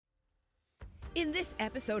In this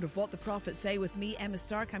episode of What the Prophets Say with me, Emma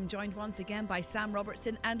Stark, I'm joined once again by Sam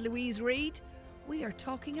Robertson and Louise Reid. We are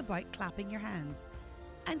talking about clapping your hands.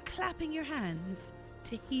 And clapping your hands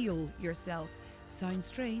to heal yourself. Sounds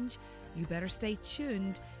strange? You better stay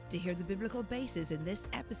tuned to hear the biblical basis in this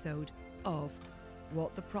episode of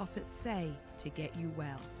What the Prophets Say to get you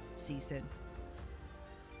well. See you soon.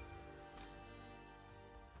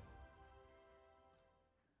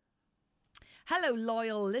 Hello,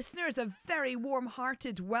 loyal listeners. A very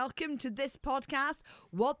warm-hearted welcome to this podcast,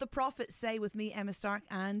 What the Prophets Say with me, Emma Stark,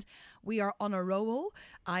 and we are on a roll.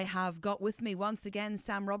 I have got with me once again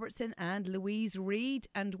Sam Robertson and Louise Reid,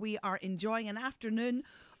 and we are enjoying an afternoon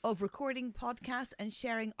of recording podcasts and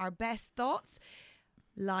sharing our best thoughts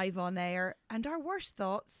live on air and our worst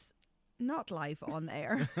thoughts not live on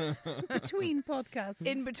air. Between podcasts.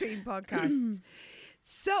 In between podcasts.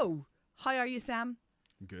 So, how are you, Sam?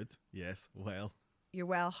 Good. Yes. Well. You're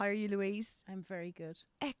well. How are you, Louise? I'm very good.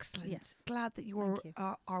 Excellent. Yes. Glad that Thank you.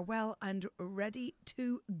 are well and ready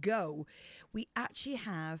to go. We actually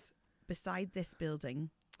have, beside this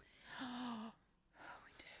building...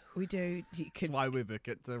 We do. That's why we book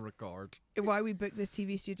it to record. Why we book this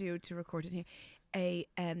TV studio to record it here. A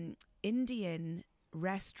Indian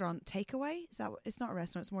restaurant takeaway. Is that? It's not a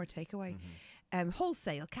restaurant. It's more a takeaway.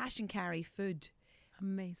 Wholesale, cash and carry food.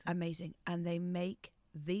 Amazing. And they make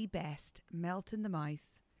the best melt in the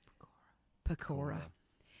mouth pakora.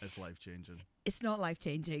 It's life changing. It's not life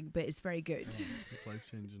changing, but it's very good. It's life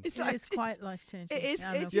changing. It's It is quite life-changing. It is. Yeah,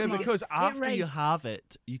 I know. It's Yeah, like- because after you rates. have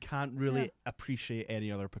it, you can't really Yeah. appreciate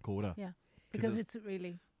any other pakora. Yeah, because it's- it's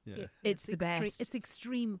really... Yeah. It's the best. It's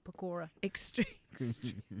extreme pakora. Extreme.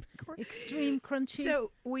 Extreme crunchy.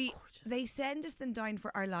 So they send us them down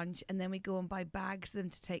for our lunch, and then we go and buy bags of them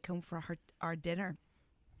to take home for our dinner,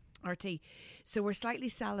 our tea. So we're slightly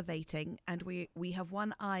salivating, and we have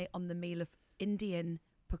one eye on the meal of Indian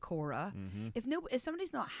pakora. If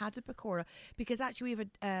somebody's not had a pakora, because actually we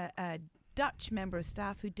have a Dutch member of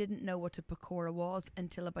staff who didn't know what a pakora was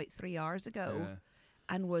until about 3 hours ago. Yeah.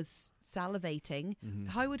 And was salivating.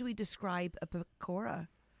 How would we describe a pakora?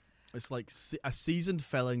 It's like a seasoned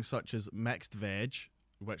filling such as mixed veg,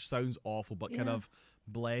 which sounds awful, but kind Yeah. of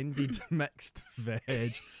blended mixed veg.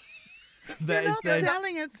 You're That is not then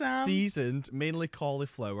selling it, Sam. seasoned, mainly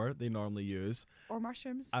cauliflower they normally use, Or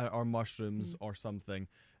mushrooms? or mushrooms or something,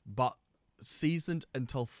 but seasoned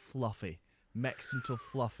until fluffy, mixed until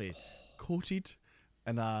fluffy, coated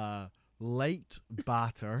in a light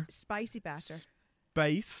batter, Spicy batter.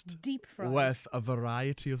 spiced Deep fried. with a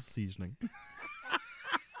variety of seasoning,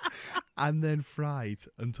 and then fried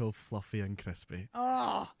until fluffy and crispy.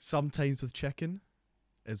 Oh, Sometimes with chicken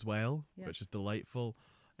as well, Yes. which is delightful,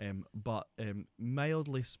 but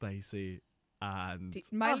mildly spicy and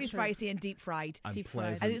Mildly Butter. spicy and deep fried. Deep fried.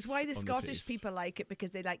 pleasant And it's why the on Scottish taste. people like it,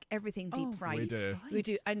 because they like everything deep Oh, fried. We do. We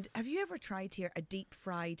do. And have you ever tried here a deep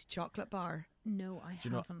fried chocolate bar? no, I Do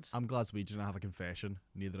you know, haven't. I'm glad we do not have a confession.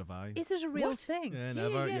 Neither have I. Is it a real What? thing? Yeah,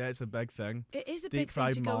 never. yeah. Yeah, it's a big thing. It is a Deep big thing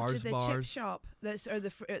fried to go to Mars the chip bars. shop, or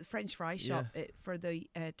the French fry shop for the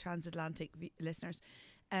transatlantic listeners.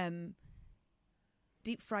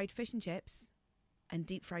 Deep fried fish and chips and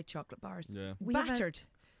deep fried chocolate bars. Yeah. We have a- Battered.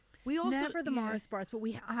 We also Never the yeah. Mars bars, but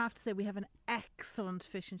I have to say we have an excellent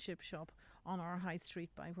fish and chip shop on our high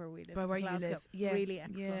street by where we live. By in where you Glasgow. live. Yeah. Really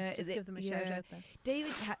excellent. Yeah, Just it- give them a shout yeah. out there.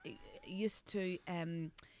 David used to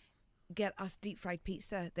get us deep fried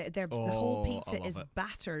pizza. The whole Oh, I pizza love is it.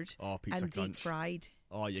 battered Oh, pizza and crunch. deep fried.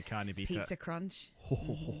 Oh, you can't beat Pizza it. crunch. Ho,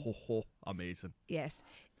 ho, ho, ho, ho. Amazing. Yes.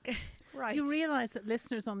 Right. You realise that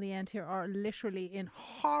listeners on the end here are literally in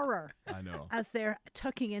horror I know. as they're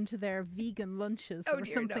tucking into their vegan lunches Oh or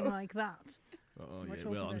dear, something no. like that. Oh, We're yeah.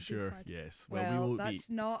 talking Well, about I'm deep sure. fried. Yes. well, we will that's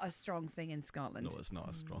be. not a strong thing in Scotland. No, it's not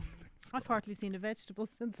a strong thing. I've hardly seen a vegetable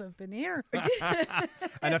since I've been here.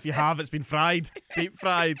 And if you have, it's been fried, deep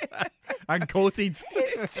fried, and coated.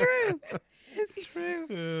 It's true. It's true.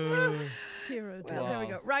 Dear, oh dear. Well, there we Wow.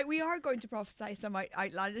 go. Right, we are going to prophesy some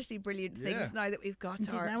outlandishly brilliant things Yeah. now that we've got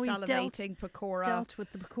Indeed, our now we've salivating pakora. Dealt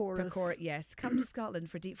with the pakoras. Pakora, yes. Come to Scotland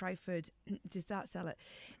for deep fried food. Does that sell it?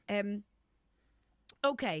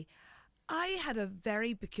 Okay. I had a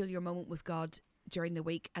very peculiar moment with God during the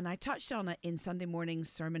week, and I touched on it in Sunday morning's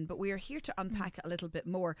sermon, but we are here to unpack it a little bit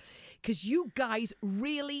more because you guys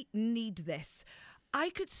really need this. I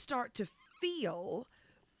could start to feel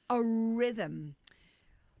a rhythm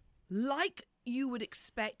like you would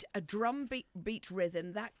expect a drum beat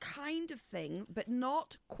rhythm, that kind of thing, but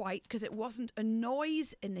not quite, because it wasn't a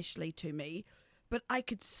noise initially to me, but I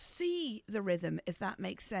could see the rhythm, if that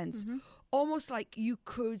makes sense. Almost like you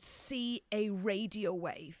could see a radio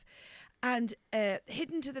wave. and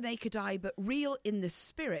hidden to the naked eye, but real in the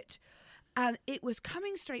spirit. And it was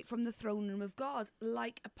coming straight from the throne room of God,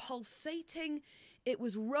 like a pulsating, it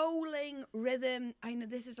was rolling rhythm. I know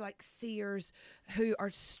this is like seers who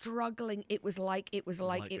are struggling. It was like,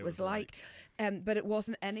 but it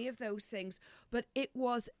wasn't any of those things. But it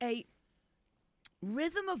was a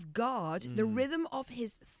rhythm of God, the rhythm of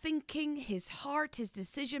his thinking, his heart, his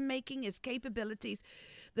decision making, his capabilities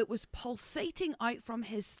that was pulsating out from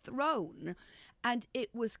his throne, and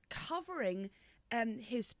it was covering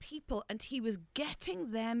his people, and he was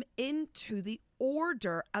getting them into the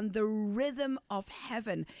order and the rhythm of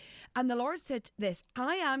heaven. And the Lord said this: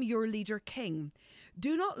 I am your leader king.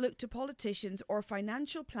 Do not look to politicians or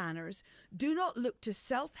financial planners. Do not look to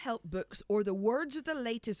self-help books or the words of the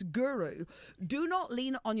latest guru. Do not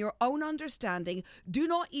lean on your own understanding. Do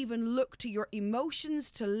not even look to your emotions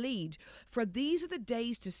to lead. For these are the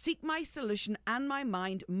days to seek my solution and my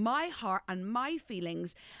mind, my heart and my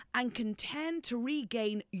feelings, and contend to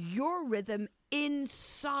regain your rhythm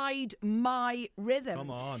inside my rhythm. Come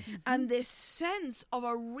on. And this sense of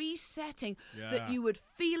a resetting that you would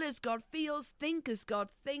feel as God feels, think as God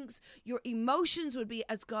thinks, your emotions would be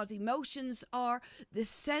as God's emotions are. This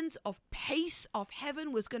sense of pace of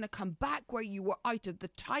heaven was going to come back where you were out of the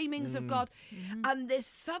timings of God. And this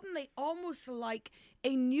suddenly, almost like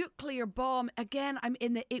a nuclear bomb, again, I'm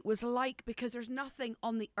in the it was like, because there's nothing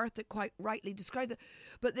on the earth that quite rightly describes it,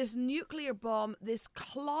 but this nuclear bomb, this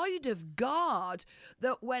cloud of God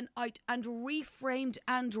that went out and reframed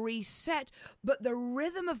and reset, but the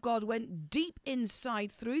rhythm of God went deep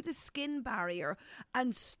inside through the skin barrier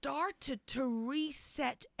and started to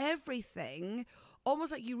reset everything,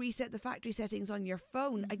 almost like you reset the factory settings on your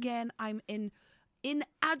phone. Again, I'm in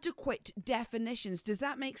inadequate definitions. Does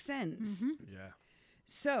that make sense? Yeah.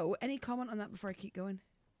 So, any comment on that before I keep going?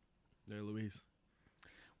 There, Louise.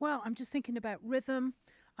 Well, I'm just thinking about rhythm.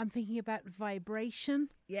 I'm thinking about vibration.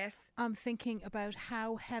 Yes. I'm thinking about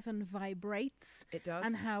how heaven vibrates. It does.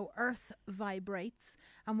 And how earth vibrates.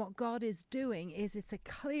 And what God is doing is it's a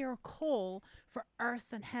clear call for earth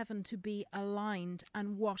and heaven to be aligned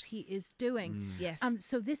and what he is doing. Yes.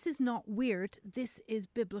 So this is not weird. This is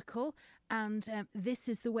biblical. And this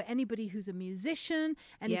is the way anybody who's a musician,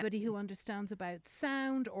 anybody who understands about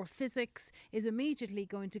sound or physics is immediately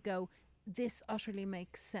going to go, this utterly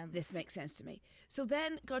makes sense. This makes sense to me. So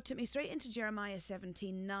then God took me straight into Jeremiah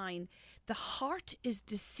 17:9. The heart is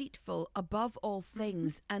deceitful above all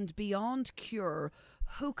things and beyond cure.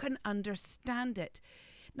 Who can understand it?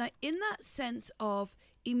 Now, in that sense of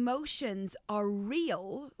emotions are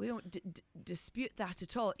real, we don't dispute that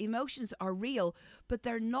at all. Emotions are real, but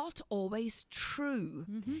they're not always true.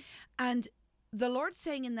 And the Lord's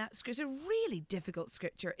saying in that scripture, it's a really difficult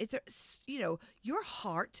scripture. It's your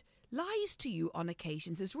heart lies to you on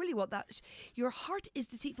occasions. Is really what that. Your heart is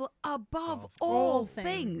deceitful above all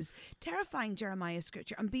things. Terrifying Jeremiah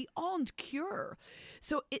scripture and beyond cure.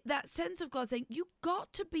 So that sense of God saying you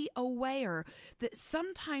got to be aware that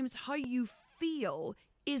sometimes how you feel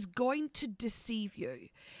is going to deceive you,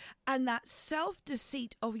 and that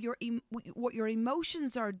self-deceit of what your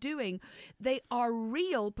emotions are doing, they are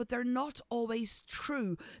real, but they're not always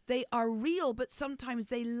true. They are real, but sometimes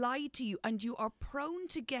they lie to you, and you are prone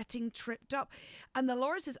to getting tripped up. And the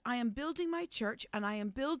Lord says, I am building my church, and I am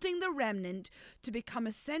building the remnant to become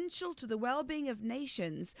essential to the well-being of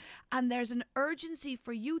nations. And there's an urgency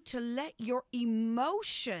for you to let your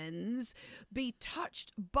emotions be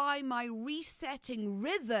touched by my resetting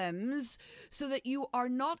rhythms, so that you are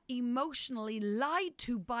not emotionally lied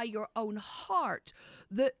to by your own heart,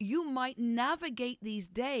 that you might navigate these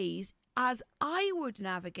days as I would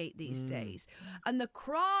navigate these days. And the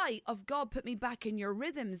cry of God, put me back in your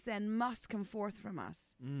rhythms, then must come forth from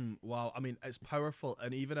us. Wow. I mean, it's powerful.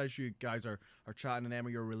 And even as you guys are chatting, and Emma,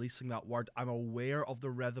 you're releasing that word, I'm aware of the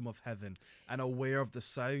rhythm of heaven and aware of the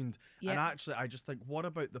sound. Yep. And actually, I just think, what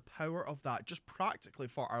about the power of that, just practically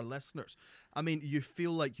for our listeners? I mean, you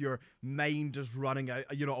feel like your mind is running out,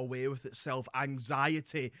 away with itself.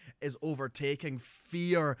 Anxiety is overtaking.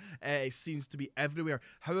 Fear seems to be everywhere.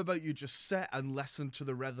 How about you just sit and listen to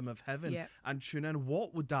the rhythm of heaven and tune in?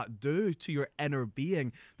 What would that do to your inner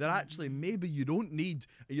being? That actually maybe you don't need,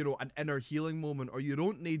 an inner healing moment, or you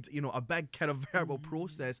don't need, a big kind of verbal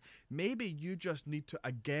process. Maybe you just need to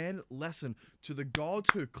again listen to the God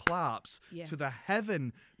who claps, to the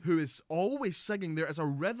heaven who is always singing. There is a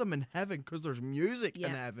rhythm in heaven because there's music in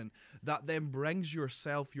heaven that then brings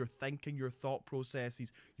yourself, your thinking, your thought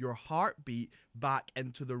processes, your heartbeat back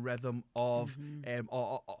into the rhythm of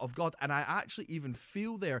God. God. And I actually even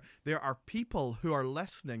feel there are people who are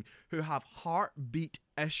listening who have heartbeat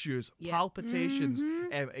issues, palpitations,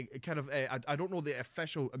 I don't know the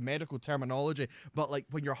official medical terminology, but like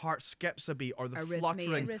when your heart skips a beat or the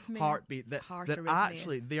fluttering heartbeat, that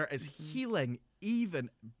actually there is healing even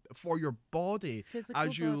for your body,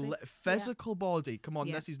 physical body. Come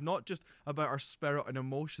on, this is not just about our spirit and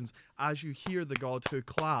emotions. As you hear the God who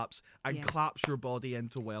claps and claps your body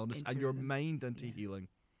into wellness and your mind into healing.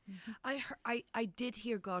 I did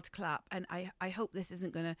hear God clap, and I hope this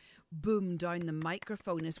isn't going to boom down the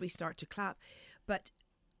microphone as we start to clap, but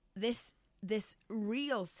this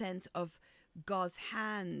real sense of God's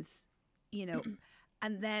hands, you know,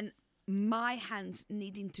 and then my hands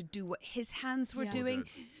needing to do what his hands were doing.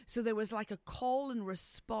 So there was like a call and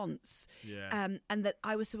response, and that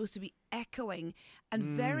I was supposed to be echoing, and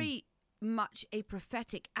very much a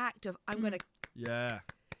prophetic act of I'm going to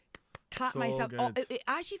clap myself. Oh, it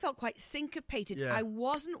actually felt quite syncopated. I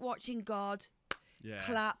wasn't watching God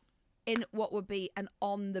clap in what would be an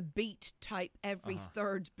on the beat type, every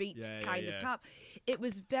third beat kind of clap. It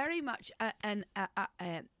was very much an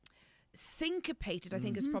syncopated, I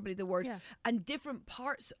think is probably the word, and different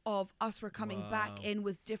parts of us were coming back in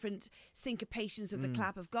with different syncopations of the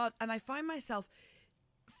clap of God, and I find myself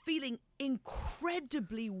feeling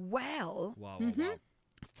incredibly well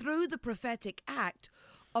through the prophetic act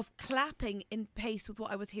of clapping in pace with what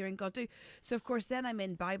I was hearing God do. So of course then I'm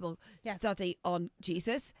in Bible study on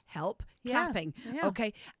Jesus, help, clapping.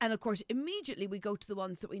 Okay. And of course immediately we go to the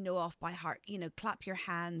ones that we know off by heart. You know, clap your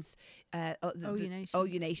hands, O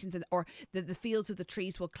you nations, and or the fields of the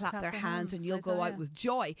trees will clap their hands and you'll go out with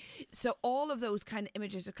joy. So all of those kind of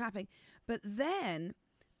images of clapping. But then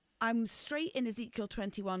I'm straight in Ezekiel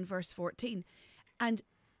 21 verse 14, and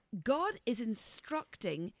God is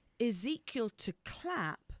instructing Ezekiel to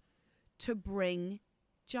clap to bring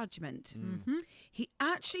judgment. He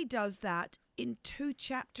actually does that in 2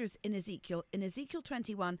 chapters in Ezekiel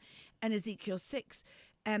 21 and Ezekiel 6.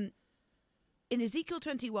 In Ezekiel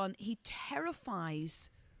 21, he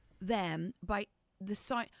terrifies them by the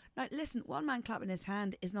sound. Now, listen, one man clapping his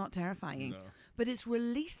hand is not terrifying, but it's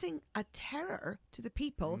releasing a terror to the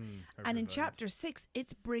people. And in chapter 6,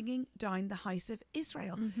 it's bringing down the house of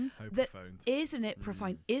Israel. How profound. Isn't it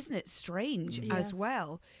profound? Isn't it strange as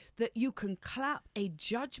well that you can clap a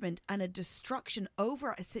judgment and a destruction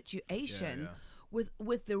over a situation with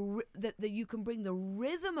that you can bring the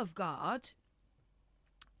rhythm of God,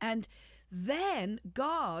 and then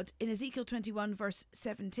God, in Ezekiel 21 verse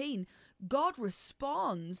 17, God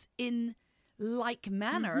responds in like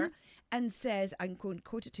manner and says, I'm going to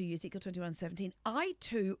quote it to you, Ezekiel 21:17, I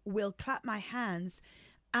too will clap my hands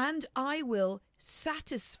and I will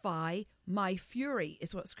satisfy my fury,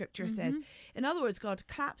 is what scripture says. In other words, God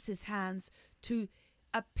claps his hands to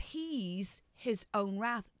appease his own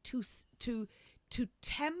wrath, to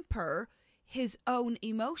temper his own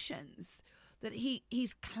emotions. That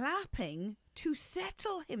he's clapping to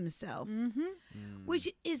settle himself, which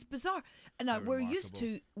is bizarre. And now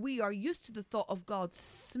we are used to the thought of God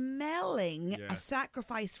smelling a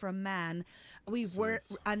sacrifice from man.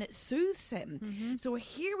 And it soothes him. So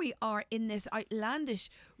here we are in this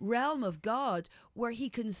outlandish realm of God where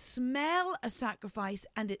he can smell a sacrifice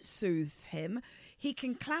and it soothes him. He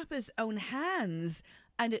can clap his own hands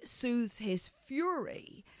and it soothes his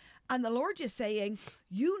fury. And the Lord is saying,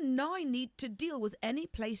 you now need to deal with any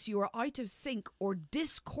place you are out of sync or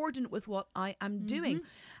discordant with what I am doing.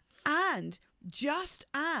 And just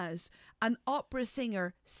as an opera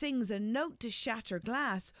singer sings a note to shatter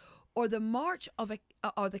glass, or the march of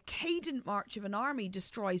or the cadent march of an army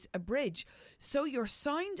destroys a bridge, so your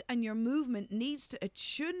sound and your movement needs to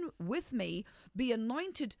attune with me, be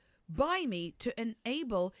anointed by me to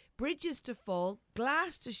enable bridges to fall,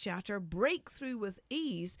 glass to shatter, break through with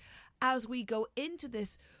ease as we go into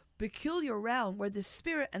this peculiar realm where the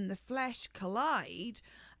spirit and the flesh collide,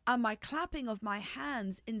 and my clapping of my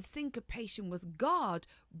hands in syncopation with God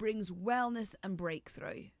brings wellness and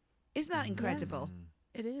breakthrough. Isn't that incredible?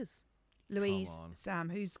 It is. Louise, Sam,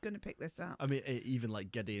 who's going to pick this up? I mean, even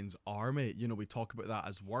like Gideon's army, you know, we talk about that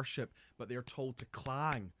as worship, but they're told to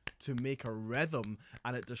clang, to make a rhythm,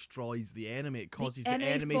 and it destroys the enemy. It causes the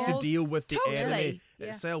enemy to deal with the enemy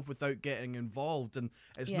itself without getting involved. And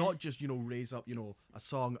it's not just, you know, raise up, you know, a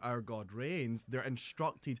song, Our God Reigns. They're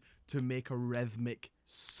instructed to make a rhythmic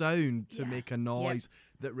sound, to make a noise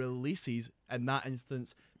that releases, in that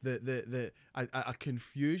instance, a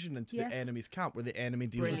confusion into the enemy's camp, where the enemy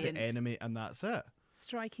deals with the enemy, and that's it.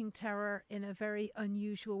 striking terror in a very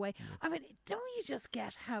unusual way. I mean, don't you just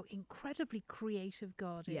get how incredibly creative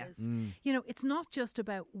God Yeah. is? You know, it's not just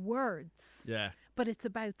about words, Yeah. but it's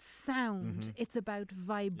about sound. It's about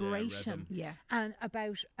vibration, rhythm. Yeah. and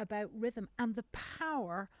about rhythm and the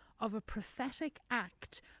power of a prophetic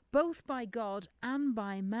act, both by God and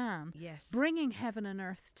by man, Yes. bringing heaven and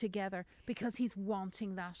earth together because he's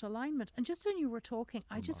wanting that alignment. And just when you were talking,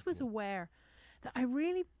 I just was aware that I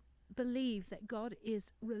really believe that God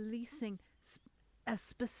is releasing a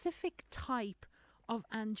specific type of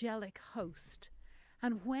angelic host.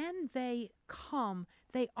 And when they come,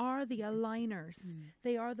 they are the aligners.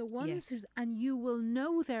 They are the ones Yes. and you will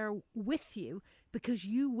know they're with you because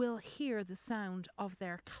you will hear the sound of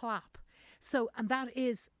their clap. So, and that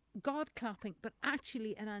is God clapping, but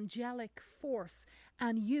actually an angelic force.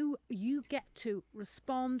 And you get to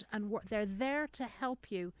respond, and they're there to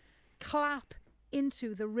help you clap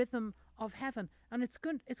into the rhythm of heaven. And it's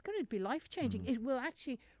going to be life-changing. It will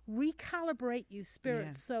actually recalibrate you, spirit,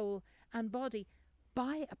 Yeah. soul, and body,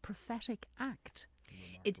 by a prophetic act.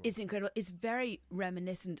 It is incredible. It's very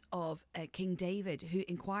reminiscent of King David, who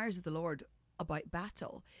inquires of the Lord about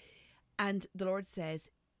battle. And the Lord says,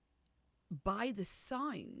 by the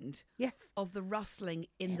sound Yes. of the rustling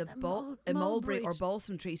in Yeah, the the mulberry or mulberry.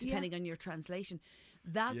 balsam trees, Yeah. depending on your translation,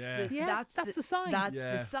 that's Yeah. the Yeah, that's the sign. That's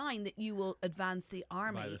Yeah. the sign that you will advance the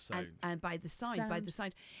army. the sound. And by the sound.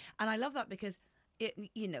 And I love that because it,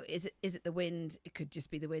 you know, is it the wind? It could just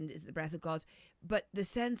be the wind. Is it the breath of God? But the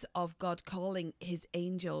sense of God calling his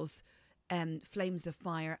angels flames of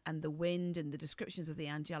fire, and the wind, and the descriptions of the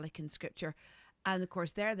angelic in scripture. And of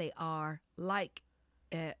course, there they are, like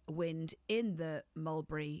wind in the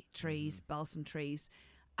mulberry trees, balsam trees,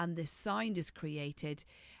 and this sound is created.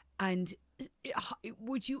 And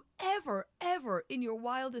would you ever in your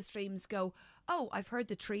wildest dreams go, oh, I've heard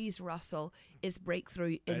the trees rustle, is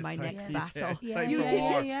breakthrough in It's my time- next yeah. battle? Yeah, Time You for do-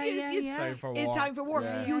 war. yes. Time for It's war. time for war.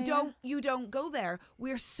 Yeah. You don't go there.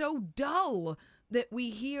 We're so dull that we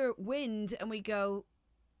hear wind and we go,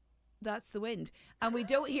 that's the wind. And we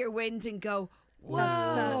don't hear wind and go,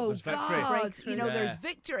 whoa, There's victory. God, Breakthrough. you know, Yeah. there's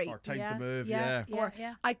victory. Or time Yeah, to move. yeah, Yeah. Or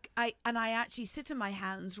yeah. I actually sit in my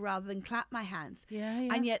hands rather than clap my hands. Yeah,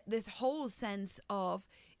 yeah. And yet this whole sense of,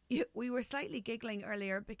 we were slightly giggling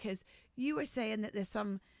earlier because you were saying that there's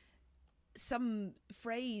some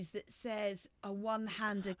phrase that says a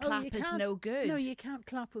one-handed Oh, clap you is can't- no good. No, you can't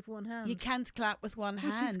clap with one hand. You can't clap with one which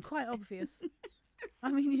hand. is quite obvious.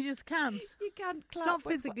 I mean, you just can't. You can't clap It's not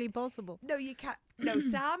with physically possible. No, you can't. No,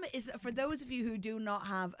 Sam is, for those of you who do not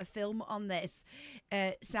have a film on this,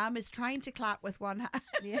 Sam is trying to clap with one hand.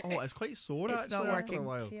 Yeah. Oh, it's quite sore It's actually not after working. a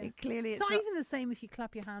while. Yeah. Clearly, It's not even the same if you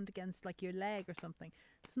clap your hand against like your leg or something.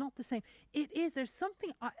 It's not the same. It is. There's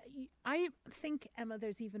something. I think, Emma,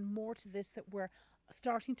 there's even more to this that we're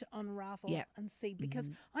starting to unravel Yeah. and see, because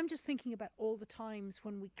I'm just thinking about all the times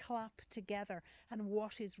when we clap together and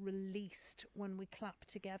what is released when we clap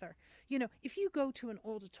together. You know, if you go to an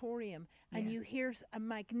auditorium and Yeah. you hear a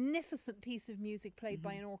magnificent piece of music played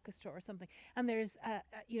by an orchestra or something, and there's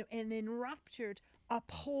an enraptured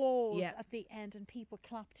applause Yeah. at the end and people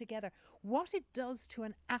clap together, what it does to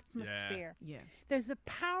an atmosphere. Yeah. There's a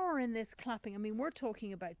power in this clapping. I mean, we're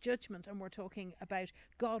talking about judgment, and we're talking about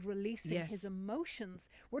God releasing Yes. his emotions.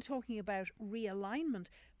 We're talking about realignment.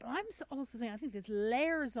 But I'm also saying I think there's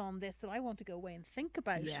layers on this that I want to go away and think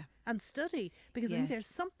about Yeah. and study, because I think there's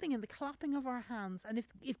Yes. something in the clapping of our hands. And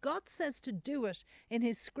if God says to do it in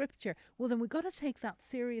his scripture, well, then we've got to take that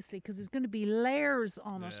seriously, because there's going to be layers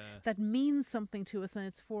on it Yeah. that mean something to us, and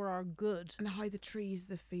it's for our good. And how the trees,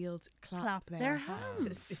 the fields clap, Clap their hands.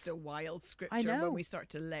 It's just a wild scripture I know. when we start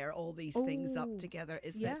to layer all these things up Oh, together,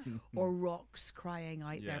 isn't yeah. it? Or rocks crying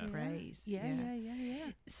out Yeah. their praise.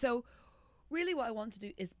 Yeah. So really what I want to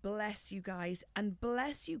do is bless you guys, and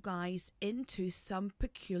bless you guys into some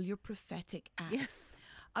peculiar prophetic act. Yes.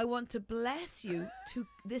 I want to bless you to,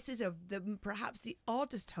 this is perhaps the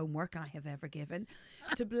oddest homework I have ever given,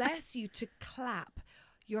 to bless you to clap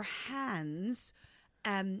your hands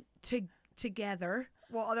together.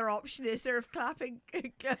 What other option is there of clapping?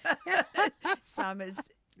 Sam is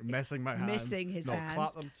Missing my hands. Missing his no, hands.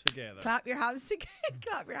 clap them together. clap your hands together.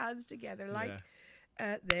 Clap your hands together like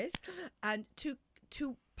this, and to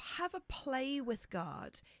have a play with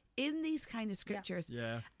God in these kind of scriptures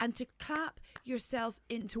Yeah. and to clap yourself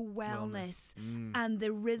into wellness and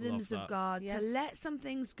the rhythms Love of that. God, Yes. to let some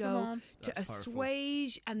things Come go, on. to That's powerful.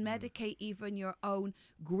 assuage and medicate even your own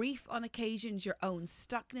grief on occasions, your own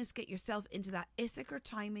stuckness. Get yourself into that Issachar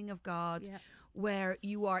timing of God, Yeah. where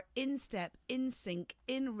you are in step, in sync,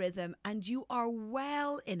 in rhythm, and you are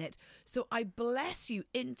well in it. So I bless you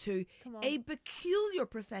into Come on. a peculiar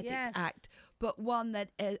prophetic Yes. act, but one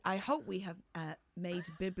that I hope we have made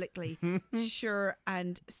biblically sure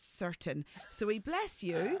and certain. So we bless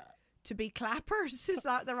you to be clappers. Is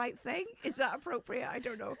that the right thing? Is that appropriate? I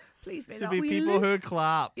don't know. Please may To not. be We people who lose-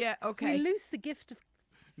 clap. Yeah, We okay. lose the gift of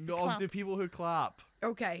No, clap. to people who clap.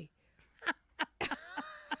 Okay.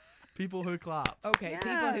 People who clap. Okay.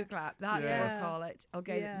 People Yeah. who clap. That's what Yeah. we'll call it.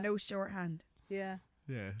 Okay. Yeah. No shorthand. yeah.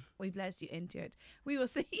 Yes. We bless you into it. We will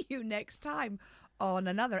see you next time on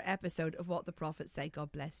another episode of What the Prophets Say.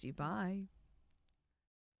 God bless you. Bye.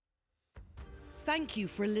 Thank you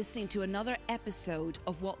for listening to another episode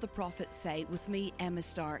of What the Prophets Say with me, Emma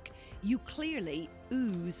Stark. You clearly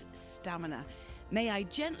ooze stamina. May I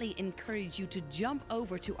gently encourage you to jump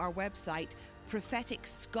over to our website,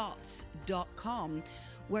 propheticscots.com,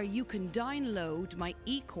 where you can download my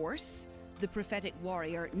e-course, The Prophetic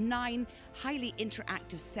Warrior, 9 highly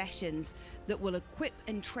interactive sessions that will equip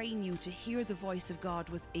and train you to hear the voice of God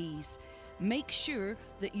with ease. Make sure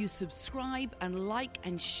that you subscribe and like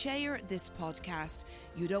and share this podcast.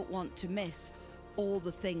 You don't want to miss all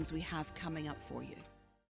the things we have coming up for you.